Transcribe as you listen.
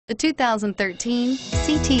The 2013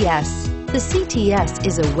 CTS. The CTS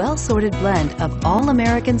is a well-sorted blend of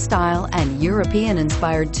all-American style and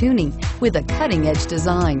European-inspired tuning with a cutting-edge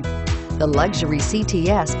design. The luxury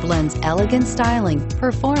CTS blends elegant styling,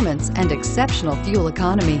 performance, and exceptional fuel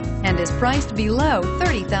economy and is priced below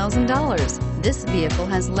 $30,000. This vehicle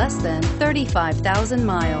has less than 35,000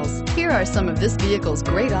 miles. Here are some of this vehicle's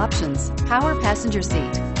great options: power passenger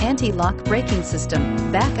seat, anti-lock braking system,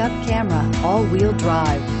 backup camera, all-wheel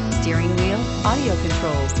drive, steering wheel audio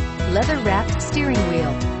controls, leather-wrapped steering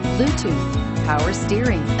wheel, Bluetooth, power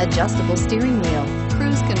steering, adjustable steering wheel,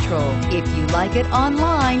 cruise control. If you like it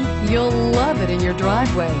online, you'll love it in your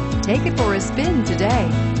driveway. Take it for a spin today.